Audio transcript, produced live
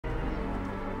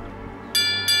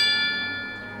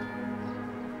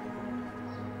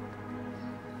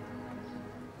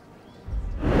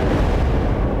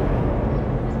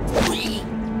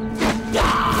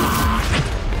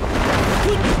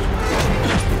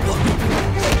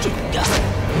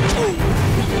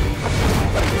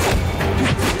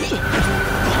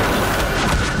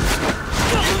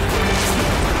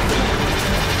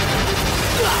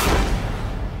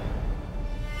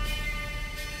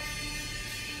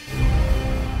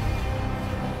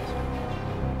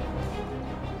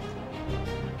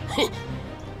哼，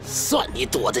算你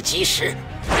躲得及时。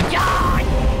呀！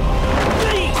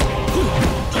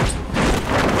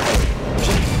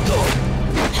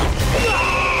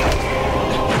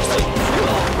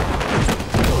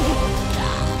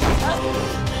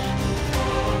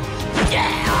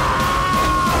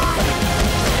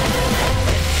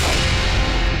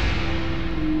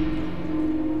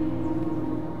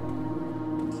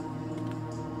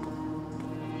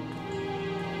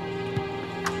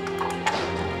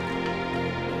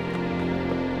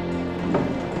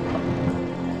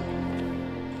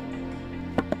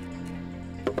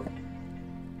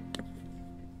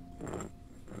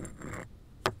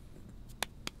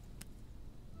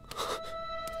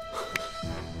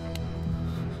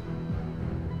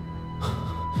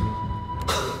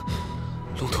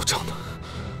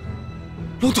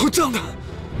 龙头杖呢？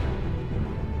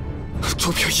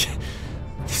周飘逸，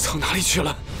你藏哪里去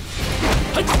了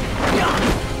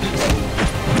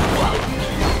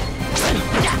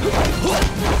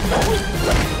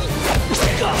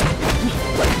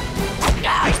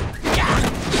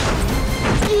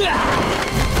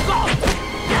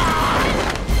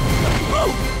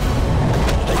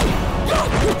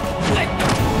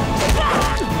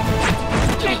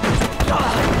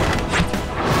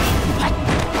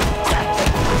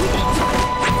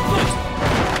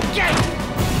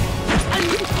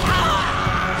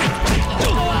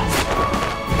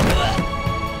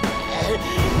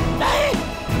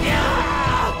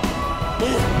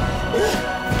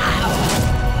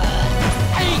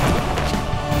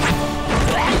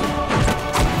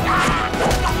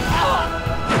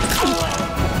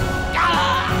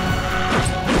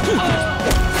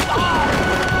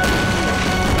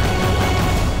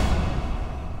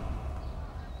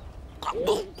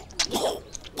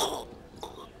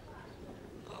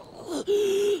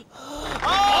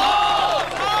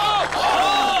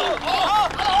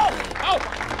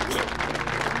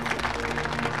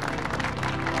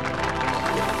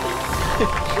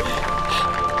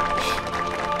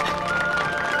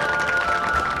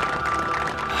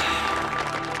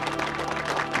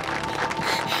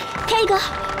？K 哥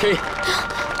 ，K，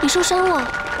 你受伤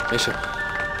了？没事。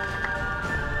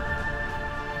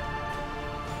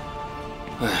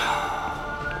哎呀，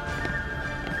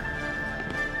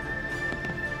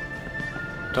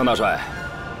张大帅，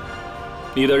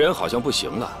你的人好像不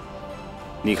行了，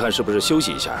你看是不是休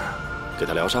息一下，给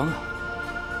他疗伤啊？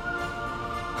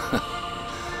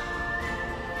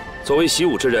作为习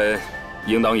武之人，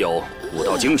应当有武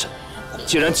道精神。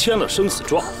既然签了生死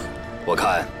状，我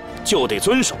看就得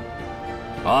遵守。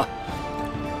啊，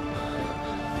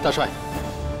大帅，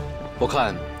我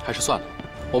看还是算了。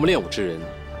我们练武之人，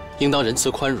应当仁慈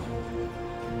宽容。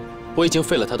我已经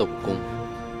废了他的武功，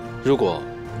如果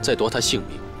再夺他性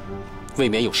命，未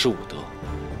免有失武德。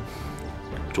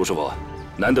朱师傅，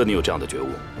难得你有这样的觉悟。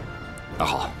那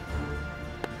好，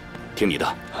听你的。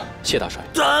谢大帅。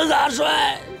张大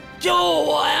帅，救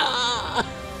我呀！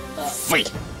废，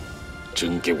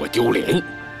真给我丢脸！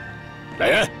来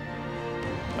人，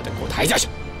把他给我抬下去！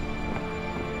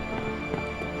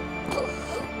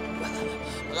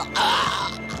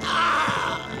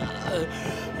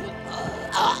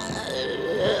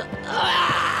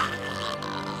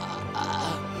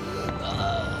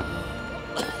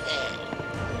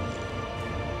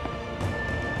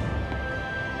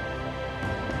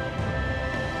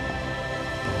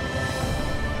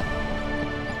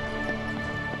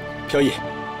飘逸，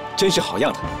真是好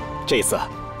样的！这次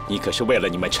你可是为了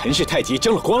你们陈氏太极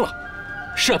争了光了。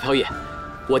是啊，飘逸，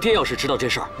我爹要是知道这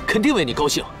事儿，肯定为你高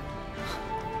兴。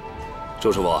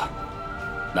周师傅，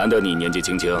难得你年纪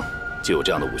轻轻就有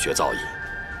这样的武学造诣，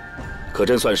可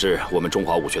真算是我们中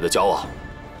华武学的骄傲，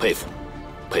佩服，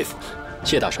佩服。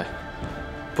谢大帅。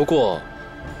不过，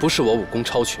不是我武功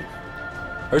超群，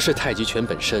而是太极拳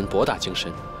本身博大精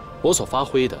深，我所发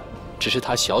挥的只是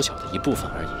它小小的一部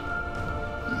分而已。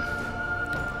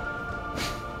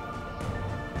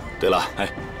对了，哎，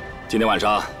今天晚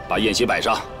上把宴席摆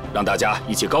上，让大家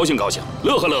一起高兴高兴，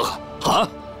乐呵乐呵，啊！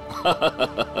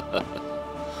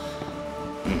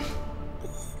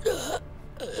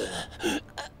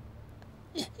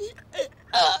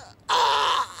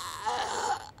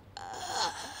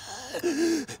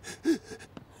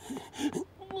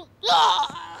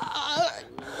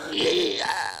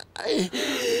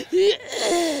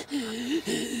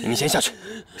你先下去。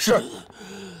是。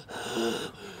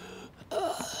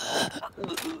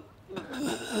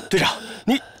队长，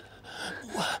你，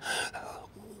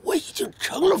我已经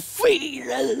成了废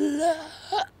人了。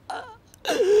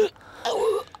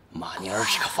马宁儿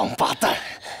是个王八蛋，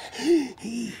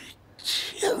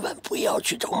千万不要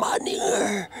去找马宁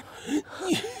儿，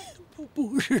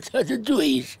不是他的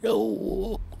对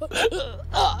手。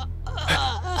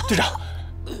队长，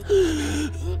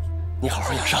你好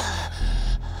好养伤。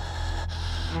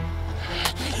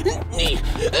你，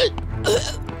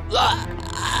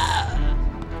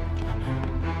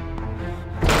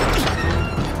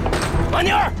马尼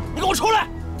尔，你给我出来！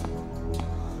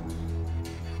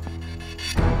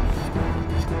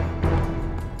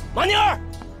马尼尔，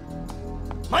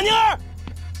马尼尔！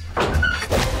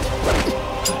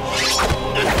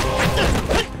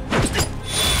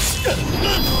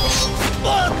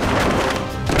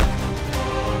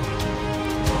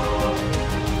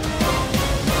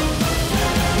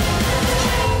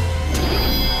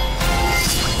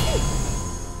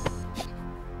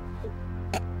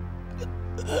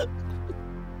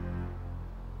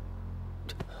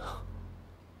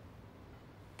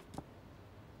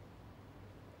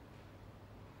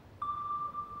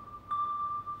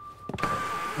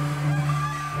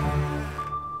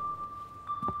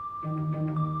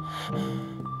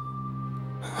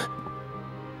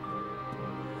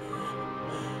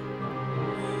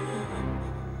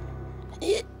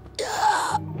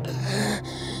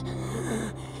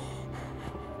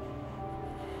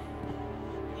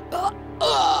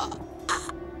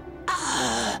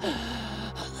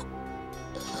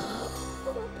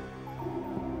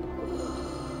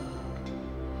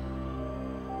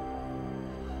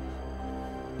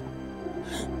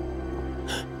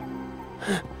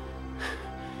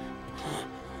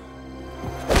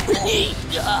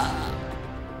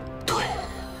对，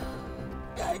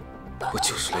我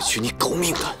就是来取你狗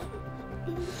命的。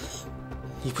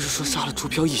你不是说杀了朱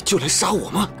飘逸就来杀我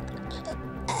吗？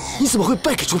你怎么会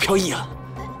败给朱飘逸啊？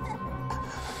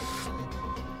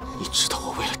你知道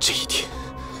我为了这一天，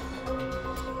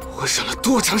我忍了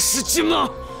多长时间吗？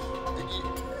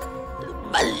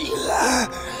曼灵儿，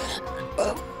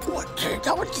我知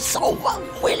道你早晚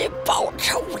会来报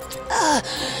仇的，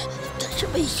但是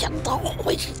没想到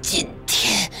会是今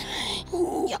天。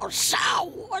你要杀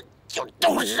我就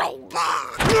动手吧！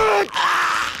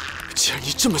既然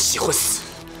你这么喜欢死，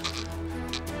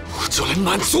我就来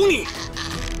满足你。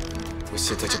我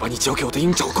现在就把你交给我的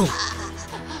鹰爪功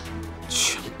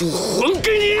全部还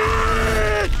给你！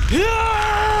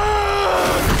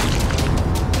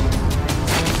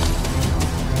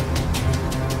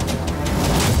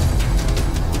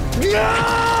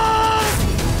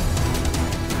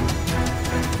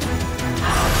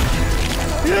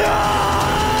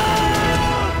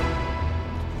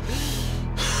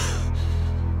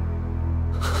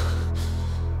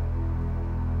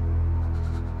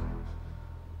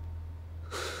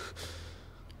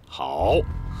好，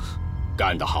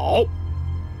干得好！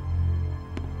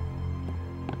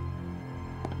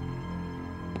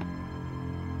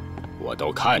我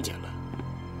都看见了。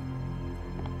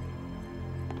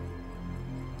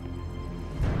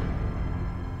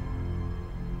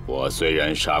我虽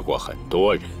然杀过很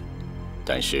多人，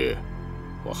但是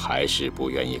我还是不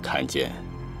愿意看见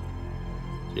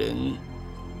人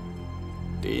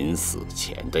临死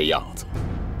前的样子，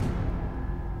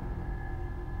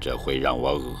这会让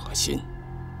我恶心。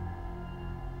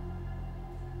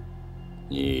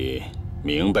你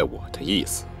明白我的意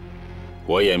思，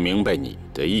我也明白你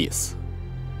的意思，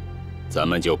咱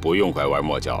们就不用拐弯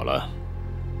抹角了。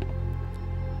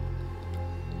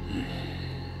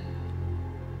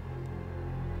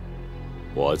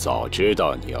我早知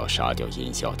道你要杀掉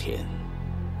殷啸天，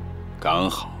刚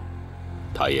好，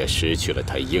他也失去了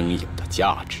他应有的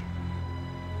价值。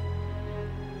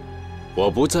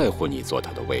我不在乎你坐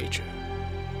他的位置，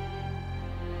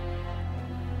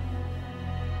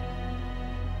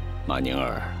马宁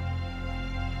儿，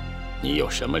你有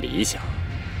什么理想？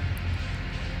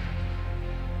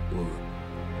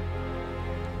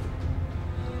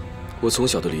我从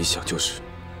小的理想就是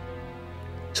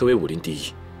成为武林第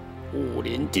一。武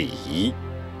林第一？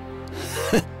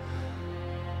哼！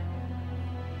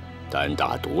单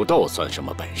打独斗算什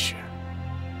么本事？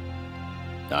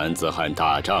男子汉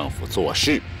大丈夫做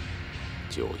事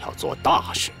就要做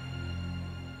大事。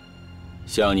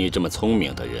像你这么聪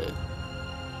明的人，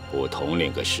不统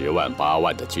领个10万8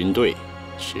万的军队，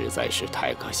实在是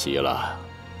太可惜了。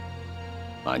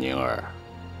马宁儿，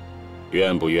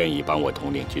愿不愿意帮我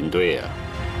统领军队啊？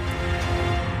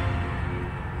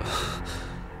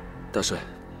大帅，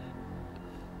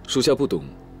属下不懂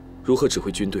如何指挥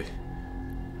军队，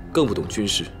更不懂军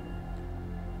事。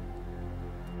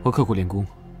我刻苦练功，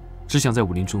只想在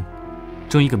武林中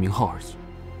争一个名号而已。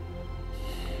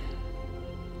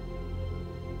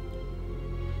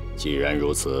既然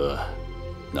如此，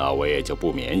那我也就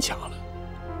不勉强了。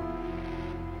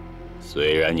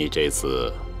虽然你这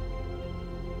次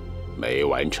没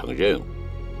完成任务，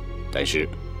但是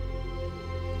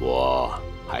我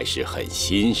还是很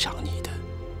欣赏你的。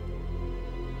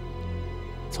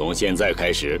从现在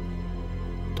开始，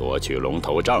夺取龙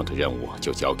头杖的任务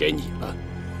就交给你了。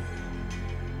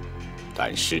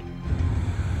但是，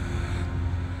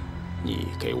你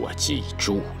给我记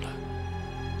住了，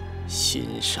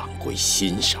欣赏归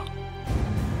欣赏，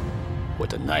我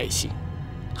的耐性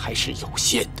还是有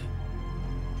限的。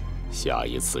下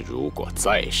一次如果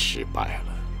再失败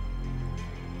了，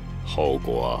后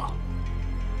果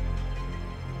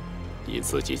你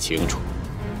自己清楚。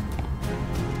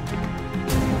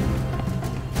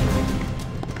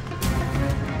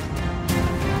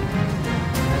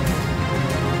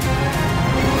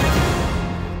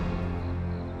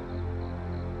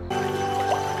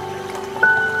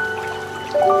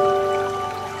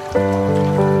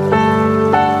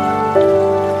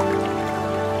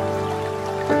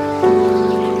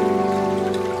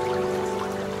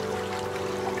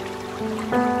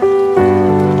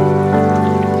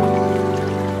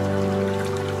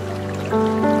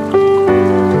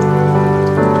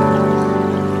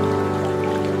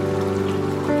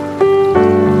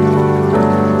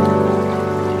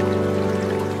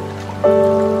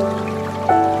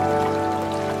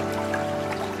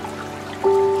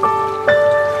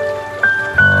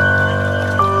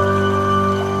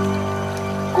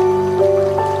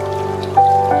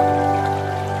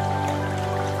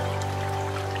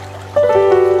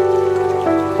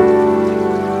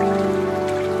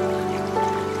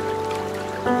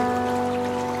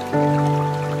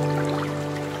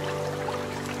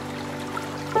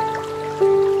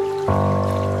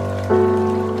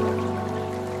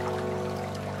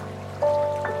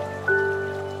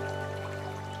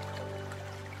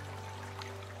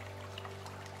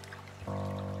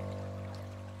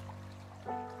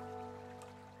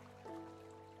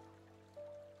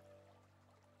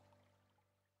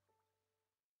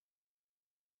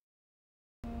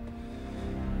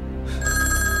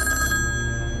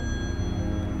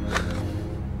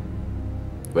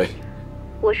喂，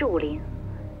我是武林，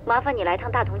麻烦你来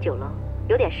趟大同酒楼，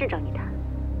有点事找你谈。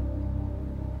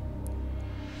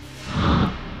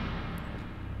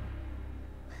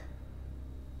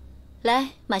来，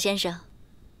马先生，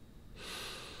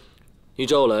你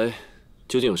找我来，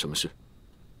究竟有什么事？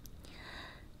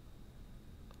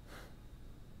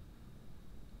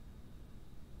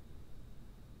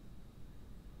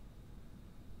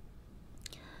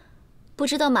不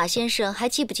知道马先生还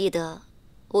记不记得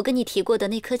我跟你提过的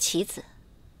那颗棋子？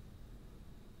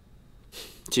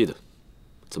记得。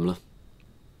怎么了？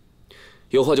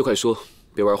有话就快说，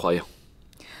别玩花样。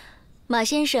马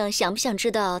先生想不想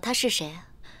知道他是谁？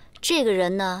这个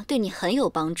人呢，对你很有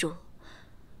帮助。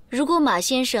如果马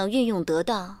先生运用得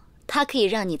当，他可以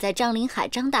让你在张临海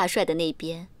张大帅的那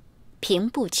边平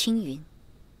步青云。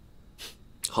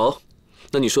好，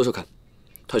那你说说看，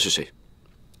他是谁？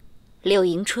柳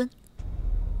迎春。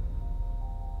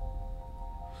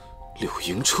柳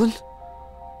迎春？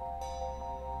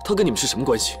他跟你们是什么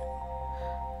关系？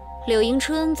柳迎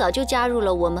春早就加入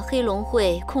了我们黑龙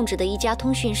会控制的一家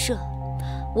通讯社，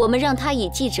我们让他以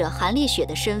记者韩烈雪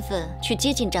的身份去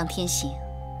接近张天行。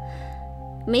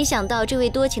没想到这位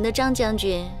多情的张将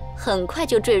军很快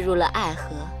就坠入了爱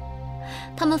河，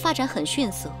他们发展很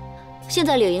迅速。现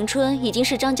在柳迎春已经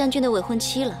是张将军的未婚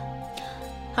妻了，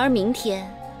而明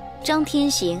天张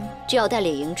天行就要带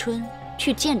柳迎春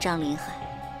去见张临海。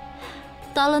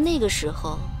到了那个时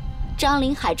候，张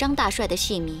临海张大帅的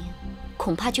性命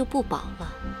恐怕就不保了。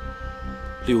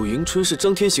柳迎春是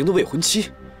张天行的未婚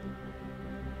妻，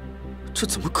这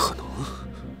怎么可能？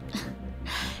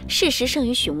事实胜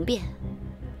于雄辩。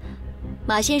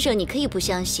马先生，你可以不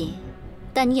相信，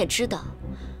但你也知道，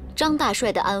张大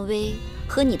帅的安危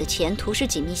和你的前途是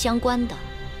紧密相关的。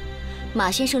马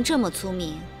先生这么聪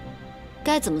明，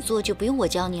该怎么做就不用我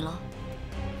教你了。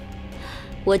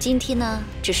我今天呢，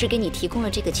只是给你提供了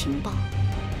这个情报，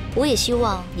我也希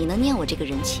望你能念我这个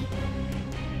人情。